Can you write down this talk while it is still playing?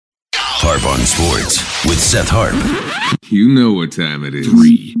Harp on Sports with Seth Harp. You know what time it is.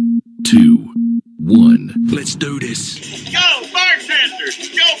 3, 2, 1. Let's do this. Go, bartender!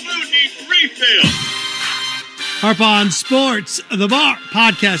 Your food needs refill. Harp on Sports, the Bar,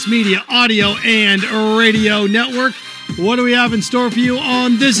 podcast, media, audio, and radio network. What do we have in store for you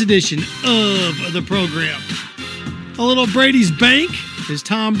on this edition of the program? A little Brady's Bank as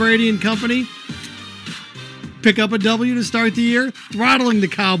Tom Brady and company pick up a W to start the year, throttling the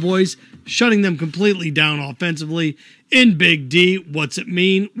Cowboys, shutting them completely down offensively in Big D. What's it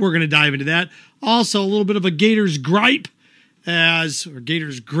mean? We're going to dive into that. Also, a little bit of a Gators gripe or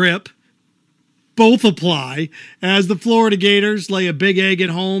Gators grip. Both apply as the Florida Gators lay a big egg at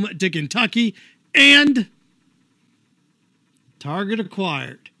home to Kentucky, and target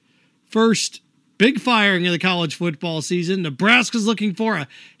acquired. First big firing of the college football season. Nebraska's looking for a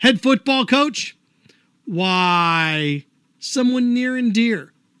head football coach. Why, someone near and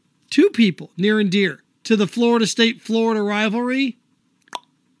dear, two people near and dear to the Florida State-Florida rivalry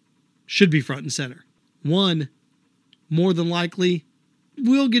should be front and center. One, more than likely,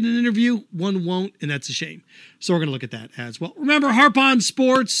 will get an interview. One won't, and that's a shame. So we're going to look at that as well. Remember, Harp on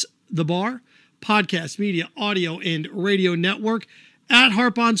Sports, the Bar, podcast, media, audio, and radio network, at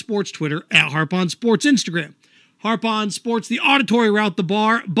Harp on Sports Twitter, at Harp on Sports Instagram. Harp on Sports, the auditory route, the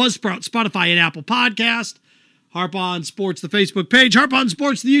Bar, Buzzsprout, Spotify, and Apple Podcast. Harp on Sports, the Facebook page. Harp on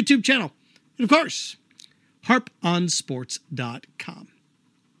Sports, the YouTube channel. And, of course, harponsports.com.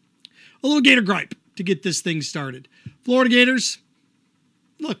 A little Gator gripe to get this thing started. Florida Gators,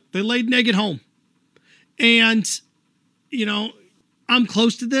 look, they laid an egg at home. And, you know, I'm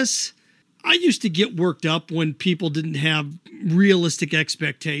close to this. I used to get worked up when people didn't have realistic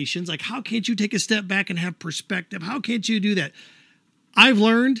expectations. Like, how can't you take a step back and have perspective? How can't you do that? I've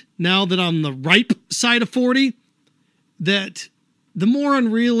learned, now that I'm the ripe side of 40, that the more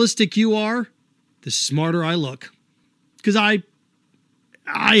unrealistic you are, the smarter I look. Because I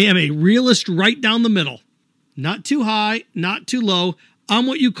am a realist right down the middle. Not too high, not too low. I'm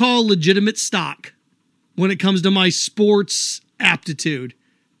what you call legitimate stock when it comes to my sports aptitude.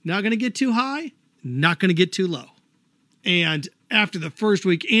 Not going to get too high, not going to get too low. And after the first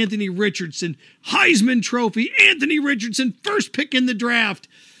week, Anthony Richardson, Heisman Trophy, Anthony Richardson, first pick in the draft.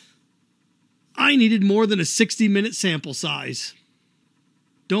 I needed more than a 60-minute sample size.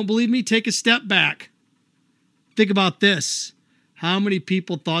 Don't believe me? Take a step back. Think about this. How many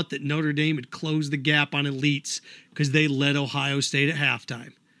people thought that Notre Dame had closed the gap on elites because they led Ohio State at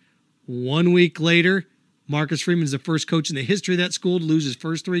halftime? 1 week later, Marcus Freeman's the first coach in the history of that school to lose his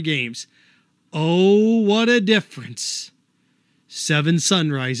first 3 games. Oh, what a difference 7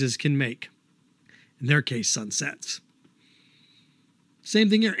 sunrises can make. In their case, sunsets. Same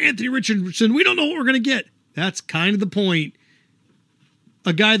thing here. Anthony Richardson, we don't know what we're going to get. That's kind of the point.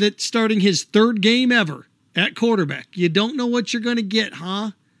 A guy that's starting his 3rd game ever at quarterback. You don't know what you're going to get,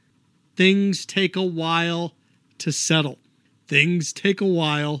 huh? Things take a while to settle. Things take a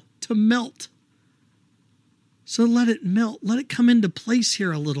while to melt. So let it melt. Let it come into place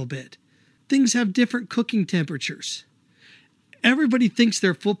here a little bit. Things have different cooking temperatures. Everybody thinks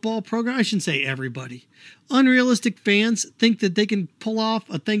their football program, I shouldn't say everybody. Unrealistic fans think that they can pull off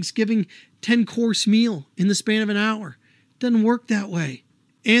a Thanksgiving 10-course meal in the span of an hour. Doesn't work that way.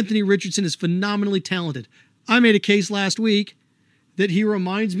 Anthony Richardson is phenomenally talented. I made a case last week that he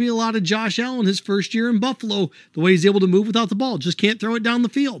reminds me a lot of Josh Allen his first year in Buffalo, the way he's able to move without the ball, just can't throw it down the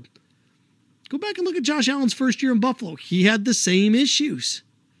field. Go back and look at Josh Allen's first year in Buffalo. He had the same issues.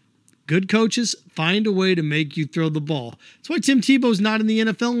 Good coaches find a way to make you throw the ball. That's why Tim Tebow's not in the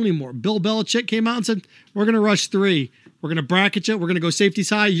NFL anymore. Bill Belichick came out and said, we're going to rush 3. We're going to bracket you. We're going to go safeties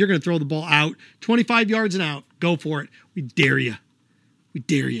high. You're going to throw the ball out. 25 yards and out. Go for it. We dare you. We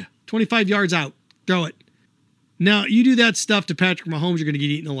dare you. 25 yards out. Throw it. Now, you do that stuff to Patrick Mahomes, you're going to get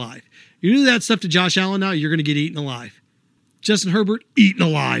eaten alive. You do that stuff to Josh Allen now, you're going to get eaten alive. Justin Herbert, eaten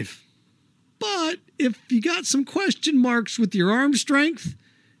alive. But if you got some question marks with your arm strength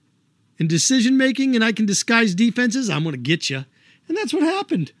and decision-making, and I can disguise defenses, I'm going to get you. And that's what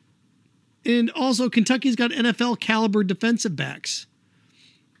happened. And also, Kentucky's got NFL-caliber defensive backs.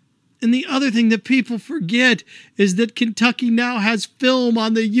 And the other thing that people forget is that Kentucky now has film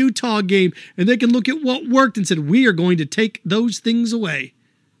on the Utah game, and they can look at what worked and said, we are going to take those things away.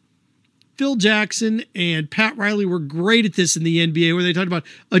 Phil Jackson and Pat Riley were great at this in the NBA, where they talked about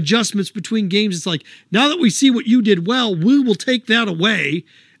adjustments between games. It's like, now that we see what you did well, we will take that away,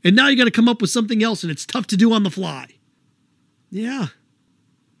 and now you got to come up with something else, and it's tough to do on the fly. Yeah,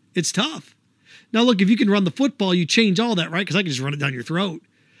 it's tough. Now, look, if you can run the football, you change all that, right? Because I can just run it down your throat.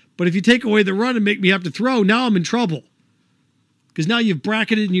 But if you take away the run and make me have to throw, now I'm in trouble. Because now you've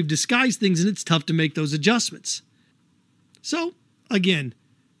bracketed and you've disguised things, and it's tough to make those adjustments. So, again,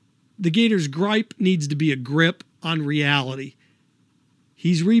 the Gators' gripe needs to be a grip on reality.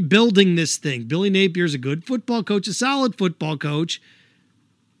 He's rebuilding this thing. Billy Napier's a good football coach, a solid football coach,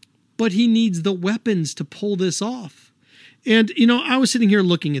 but he needs the weapons to pull this off. And, I was sitting here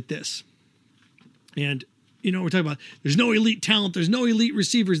looking at this, and, we're talking about there's no elite talent, there's no elite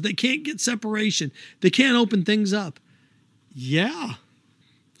receivers, they can't get separation, they can't open things up. Yeah.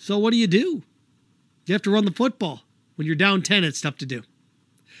 So what do? You have to run the football. When you're down 10, it's tough to do.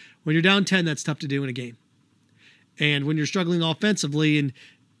 When you're down 10, that's tough to do in a game. And when you're struggling offensively and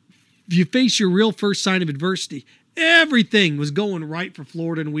you face your real first sign of adversity, everything was going right for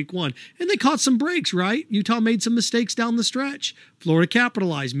Florida in week 1. And they caught some breaks, right? Utah made some mistakes down the stretch. Florida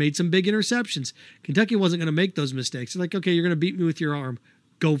capitalized, made some big interceptions. Kentucky wasn't going to make those mistakes. They're like, okay, you're going to beat me with your arm.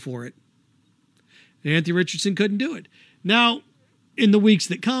 Go for it. And Anthony Richardson couldn't do it. Now, in the weeks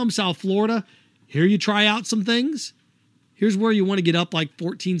that come, South Florida, here you try out some things. Here's where you want to get up like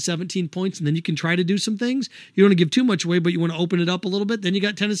 14, 17 points, and then you can try to do some things. You don't want to give too much away, but you want to open it up a little bit. Then you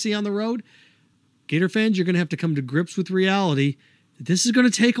got Tennessee on the road. Gator fans, you're going to have to come to grips with reality that this is going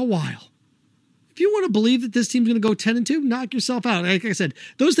to take a while. If you want to believe that this team's going to go 10-2, knock yourself out. Like I said,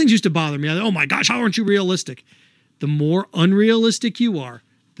 those things used to bother me. Oh my gosh, how aren't you realistic? The more unrealistic you are,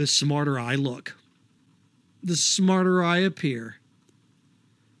 the smarter I look. The smarter I appear.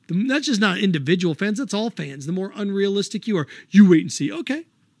 That's just not individual fans. That's all fans. The more unrealistic you are, you wait and see. Okay.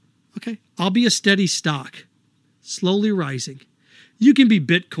 I'll be a steady stock, slowly rising. You can be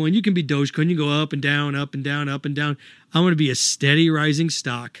Bitcoin. You can be Dogecoin. You can go up and down, up and down, up and down. I'm going to be a steady rising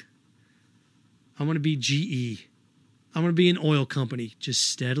stock. I'm going to be GE. I'm going to be an oil company, just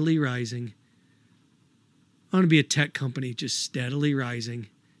steadily rising. I'm going to be a tech company, just steadily rising.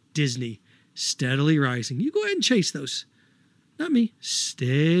 Disney, steadily rising. You go ahead and chase those. Not me.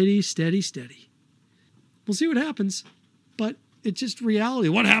 Steady, steady, steady. We'll see what happens. But it's just reality.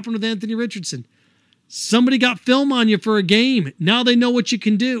 What happened with Anthony Richardson? Somebody got film on you for a game. Now they know what you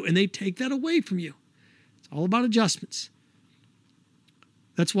can do, and they take that away from you. It's all about adjustments.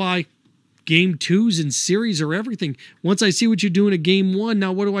 That's why game 2s and series are everything. Once I see what you're doing at game 1,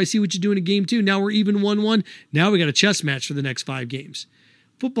 now what do I see what you're doing at game 2? Now we're even 1-1. Now we got a chess match for the next 5 games.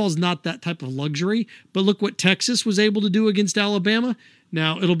 Football's not that type of luxury, but look what Texas was able to do against Alabama.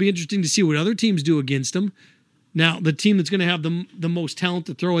 Now, it'll be interesting to see what other teams do against them. Now, the team that's going to have the most talent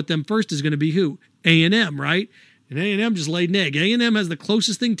to throw at them first is going to be who? A&M, right? And A&M just laid an egg. A&M has the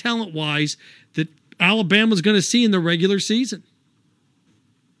closest thing talent-wise that Alabama's going to see in the regular season.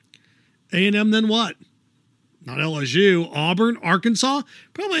 A&M then what? Not LSU. Auburn, Arkansas?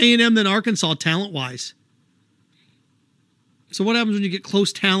 Probably A&M then Arkansas talent-wise. So what happens when you get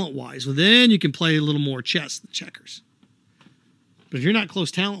close talent-wise? Well, then you can play a little more chess than checkers. But if you're not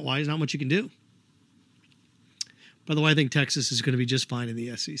close talent-wise, not much you can do. By the way, I think Texas is going to be just fine in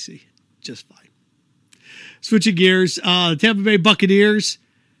the SEC. Just fine. Switching gears, Tampa Bay Buccaneers.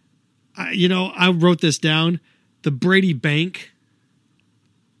 I wrote this down. The Brady Bank.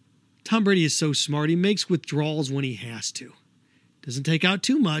 Tom Brady is so smart. He makes withdrawals when he has to. Doesn't take out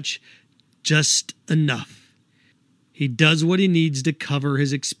too much, just enough. He does what he needs to cover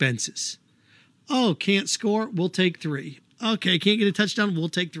his expenses. Oh, can't score? We'll take 3. Okay, can't get a touchdown? We'll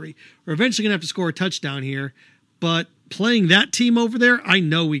take 3. We're eventually going to have to score a touchdown here, but playing that team over there, I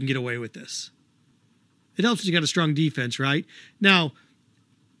know we can get away with this. It helps when you got a strong defense, right? Now,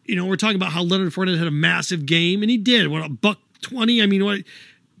 we're talking about how Leonard Fournette had a massive game, and he did. What, $120? I mean,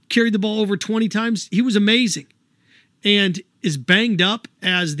 carried the ball over 20 times? He was amazing. And as banged up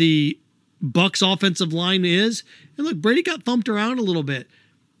as the Bucs offensive line is, and look, Brady got thumped around a little bit.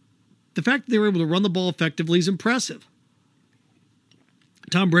 The fact that they were able to run the ball effectively is impressive.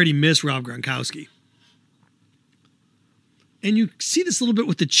 Tom Brady missed Rob Gronkowski. And you see this a little bit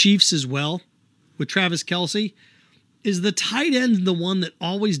with the Chiefs as well, with Travis Kelce. Is the tight end the one that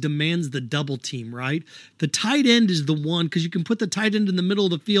always demands the double team, right? The tight end is the one, because you can put the tight end in the middle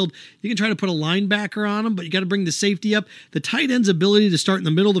of the field. You can try to put a linebacker on him, but you got to bring the safety up. The tight end's ability to start in the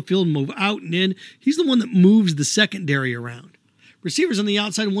middle of the field and move out and in, he's the one that moves the secondary around. Receivers on the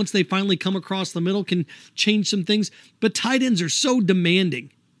outside, once they finally come across the middle, can change some things, but tight ends are so demanding.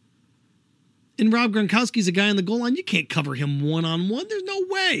 And Rob Gronkowski's a guy on the goal line. You can't cover him one-on-one. There's no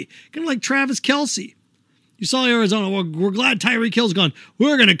way. Kind of like Travis Kelce. You saw Arizona. Well, we're glad Tyreek Hill's gone.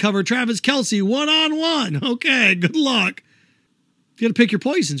 We're going to cover Travis Kelce one-on-one. Okay, good luck. You got to pick your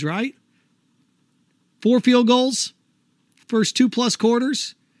poisons, right? 4 field goals, first 2+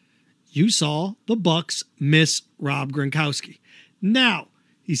 quarters. You saw the Bucs miss Rob Gronkowski. Now,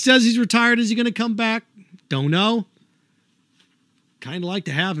 he says he's retired. Is he going to come back? Don't know. kind of like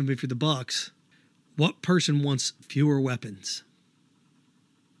to have him if you're the Bucks. What person wants fewer weapons?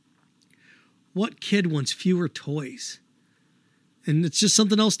 What kid wants fewer toys? And it's just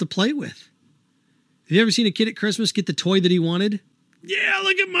something else to play with. Have you ever seen a kid at Christmas get the toy that he wanted? Yeah,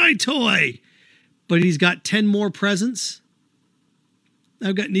 look at my toy. But he's got 10 more presents.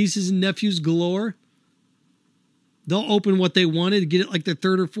 I've got nieces and nephews galore. They'll open what they wanted, get it like their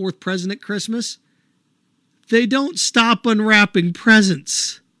third or fourth present at Christmas. They don't stop unwrapping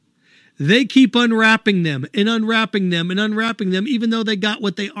presents. They keep unwrapping them and unwrapping them and unwrapping them, even though they got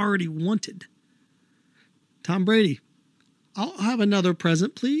what they already wanted. Tom Brady, I'll have another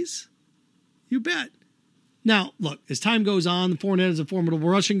present, please. You bet. Now, look, as time goes on, Fournette is a formidable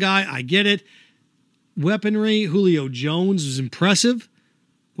rushing guy. I get it. Weaponry, Julio Jones was impressive.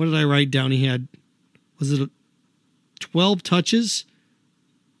 What did I write down? He had, was it 12 touches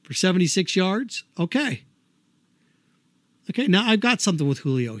for 76 yards? Okay. Okay, now I've got something with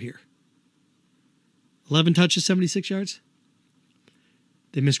Julio here. 11 touches, 76 yards.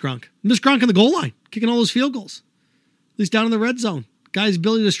 They missed Gronk. Missed Gronk on the goal line, kicking all those field goals. At least down in the red zone. Guy's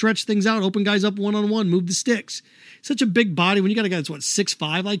ability to stretch things out, open guys up one-on-one, move the sticks. Such a big body. When you got a guy that's,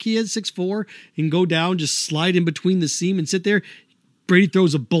 6'5", like he is, 6'4", he can go down, just slide in between the seam and sit there. Brady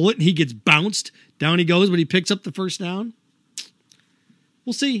throws a bullet and he gets bounced. Down he goes, but he picks up the first down.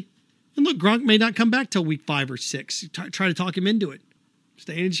 We'll see. And look, Gronk may not come back till week 5 or 6. Try to talk him into it.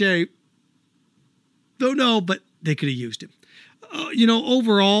 Stay in shape. Don't know, but they could have used him.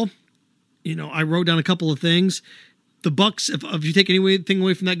 Overall, I wrote down a couple of things. The Bucks, if you take anything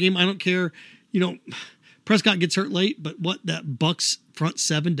away from that game, I don't care. Prescott gets hurt late, but what that Bucks front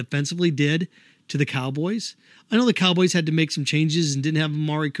seven defensively did to the Cowboys. I know the Cowboys had to make some changes and didn't have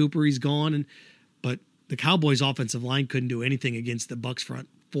Amari Cooper. He's gone, but the Cowboys offensive line couldn't do anything against the Bucks front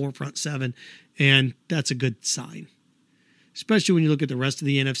seven, and that's a good sign. Especially when you look at the rest of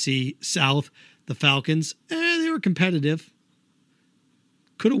the NFC South, the Falcons, they were competitive.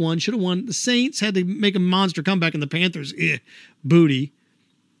 Could have won, should have won. The Saints had to make a monster comeback, and the Panthers, booty.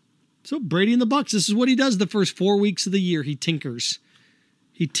 So Brady and the Bucks, this is what he does the first 4 weeks of the year. He tinkers.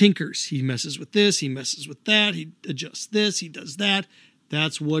 He messes with this. He messes with that. He adjusts this. He does that.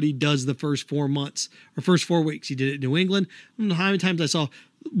 That's what he does the first 4 months or first 4 weeks. He did it in New England. I don't know how many times I saw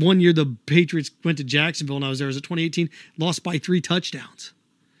one year the Patriots went to Jacksonville and I was there. It was 2018, lost by 3 touchdowns.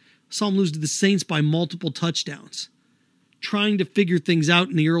 Saw him lose to the Saints by multiple touchdowns. Trying to figure things out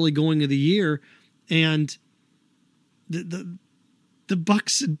in the early going of the year, and the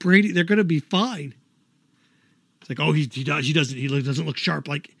Bucks and Brady, they're going to be fine. It's like, oh, he doesn't look sharp.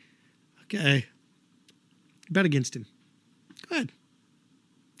 Like, okay, bet against him. Go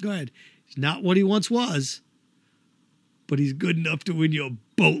ahead. He's not what he once was, but he's good enough to win you a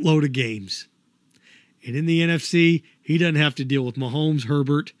boatload of games. And in the NFC, he doesn't have to deal with Mahomes,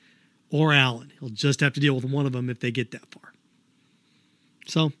 Herbert, or Allen. He'll just have to deal with one of them if they get that far.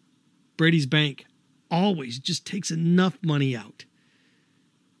 So, Brady's bank always just takes enough money out.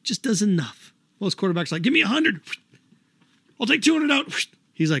 Just does enough. Most quarterbacks are like, give me 100. I'll take 200 out.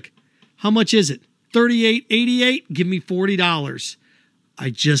 He's like, how much is it? $38.88. Give me $40.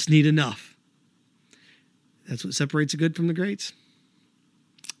 I just need enough. That's what separates the good from the greats.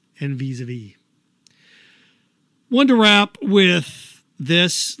 And vis-a-vis. One to wrap with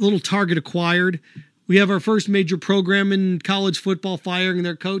this little Target acquired. We have our first major program in college football firing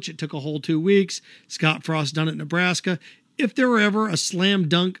their coach. It took a whole 2 weeks. Scott Frost done it in Nebraska. If there were ever a slam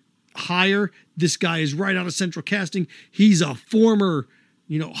dunk hire, this guy is right out of Central Casting. He's a former,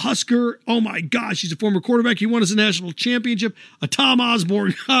 Husker. Oh my gosh, he's a former quarterback. He won us a national championship. A Tom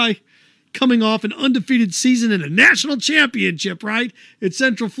Osborne guy coming off an undefeated season and a national championship, right? It's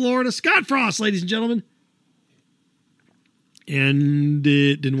Central Florida. Scott Frost, ladies and gentlemen. And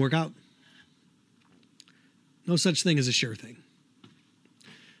it didn't work out. No such thing as a sure thing.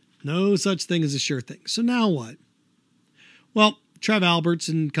 No such thing as a sure thing. So now what? Well, Trev Alberts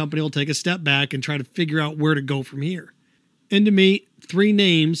and company will take a step back and try to figure out where to go from here. And to me, 3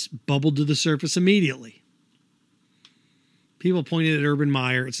 names bubbled to the surface immediately. People pointed at Urban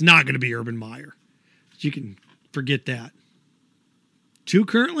Meyer. It's not going to be Urban Meyer. You can forget that. 2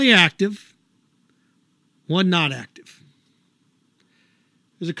 currently active, 1 not active.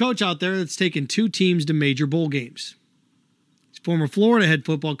 There's a coach out there that's taken 2 teams to major bowl games. It's former Florida head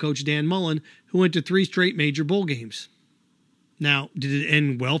football coach Dan Mullen, who went to 3 straight major bowl games. Now, did it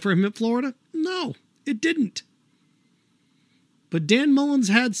end well for him at Florida? No, it didn't. But Dan Mullen's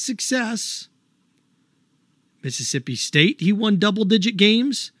had success. Mississippi State, he won double-digit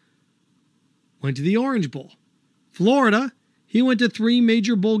games. Went to the Orange Bowl. Florida, he went to 3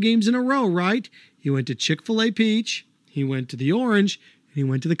 major bowl games in a row, right? He went to Chick-fil-A Peach. He went to the orange, and he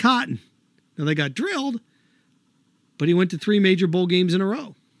went to the cotton. Now, they got drilled, but he went to 3 major bowl games in a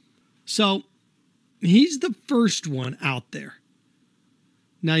row. So, he's the first one out there.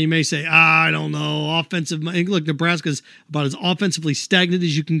 Now, you may say, I don't know, look, Nebraska's about as offensively stagnant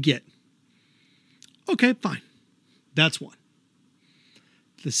as you can get. Okay, fine. That's one.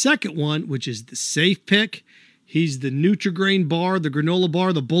 The second one, which is the safe pick, he's the Nutri-Grain bar, the granola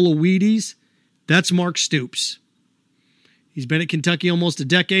bar, the bowl of Wheaties. That's Mark Stoops. He's been at Kentucky almost a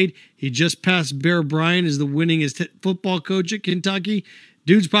decade. He just passed Bear Bryant as the winningest football coach at Kentucky.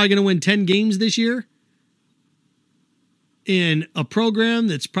 Dude's probably going to win 10 games this year in a program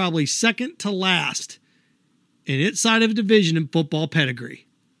that's probably second to last in its side of a division in football pedigree.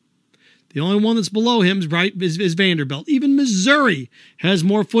 The only one that's below him is Vanderbilt. Even Missouri has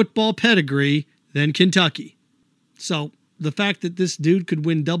more football pedigree than Kentucky. So the fact that this dude could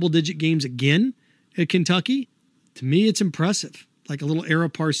win double-digit games again at Kentucky, to me, it's impressive. Like a little Ara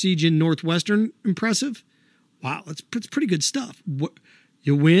Parseghian Northwestern impressive. Wow, that's pretty good stuff.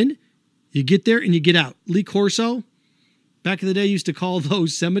 You win, you get there, and you get out. Lee Corso, back in the day, used to call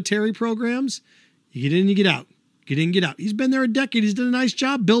those cemetery programs. You get in, you get out. Get in, get out. He's been there a decade. He's done a nice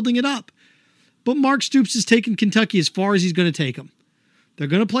job building it up. But Mark Stoops has taken Kentucky as far as he's going to take them. They're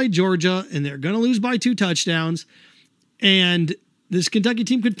going to play Georgia, and they're going to lose by 2 touchdowns. And this Kentucky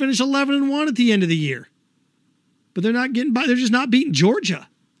team could finish 11-1 at the end of the year. But they're not getting by. They're just not beating Georgia.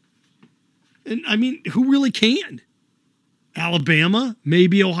 And, I mean, who really can? Alabama,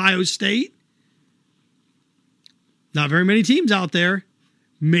 maybe Ohio State. Not very many teams out there.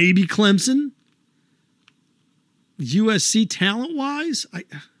 Maybe Clemson. USC talent-wise,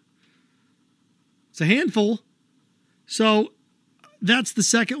 it's a handful. So that's the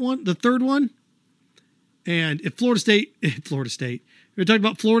second one. The third one, and if Florida State, we're talking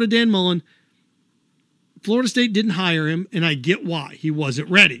about Florida Dan Mullen. Florida State didn't hire him, and I get why. He wasn't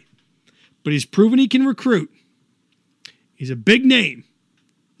ready. But he's proven he can recruit. He's a big name.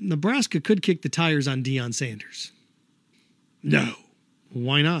 Nebraska could kick the tires on Deion Sanders. No.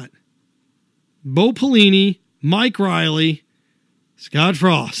 Why not? Bo Pelini, Mike Riley, Scott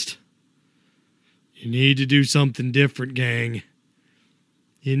Frost. You need to do something different, gang.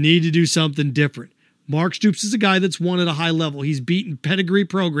 You need to do something different. Mark Stoops is a guy that's won at a high level. He's beaten pedigree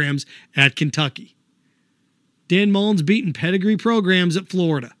programs at Kentucky. Dan Mullen's beaten pedigree programs at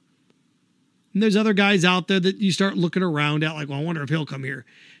Florida. And there's other guys out there that you start looking around at like, well, I wonder if he'll come here.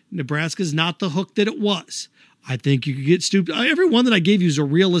 Nebraska's not the hook that it was. I think you could get Stoops. Every one that I gave you is a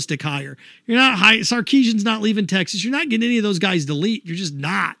realistic hire. You're not Sarkisian's not leaving Texas. You're not getting any of those guys to leave. You're just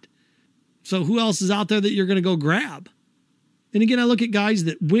not. So who else is out there that you're going to go grab? And again, I look at guys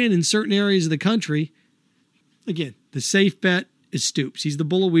that win in certain areas of the country. Again, the safe bet is Stoops. He's the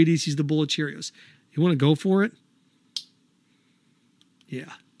bull of Wheaties. He's the bull of Cheerios. You want to go for it?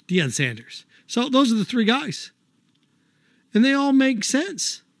 Yeah, Deion Sanders. So those are the 3 guys. And they all make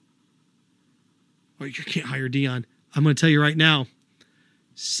sense. Oh, you can't hire Deion. I'm going to tell you right now,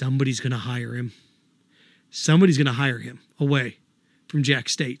 somebody's going to hire him. Somebody's going to hire him away from Jack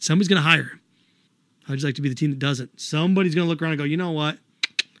State. Somebody's going to hire him. I'd just like to be the team that doesn't. Somebody's going to look around and go, you know what?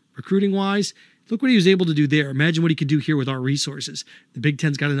 Recruiting-wise, look what he was able to do there. Imagine what he could do here with our resources. The Big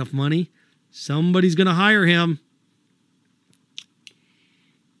Ten's got enough money. Somebody's going to hire him.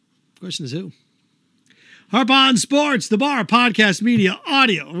 Question is who? Harp On Sports, the Bar Podcast Media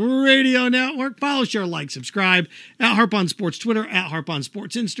Audio Radio Network. Follow, share, like, subscribe at Harp On Sports Twitter, at Harp On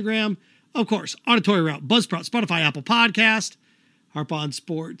Sports Instagram. Of course, Auditory Route, Buzzsprout, Spotify, Apple Podcast. Harp On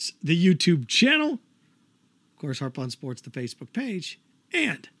Sports, the YouTube channel. Of course, Harp On Sports, the Facebook page.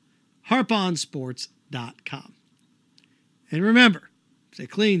 And harponsports.com. And remember, stay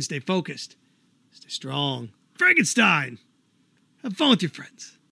clean, stay focused, stay strong. Frankenstein. Have fun with your friends.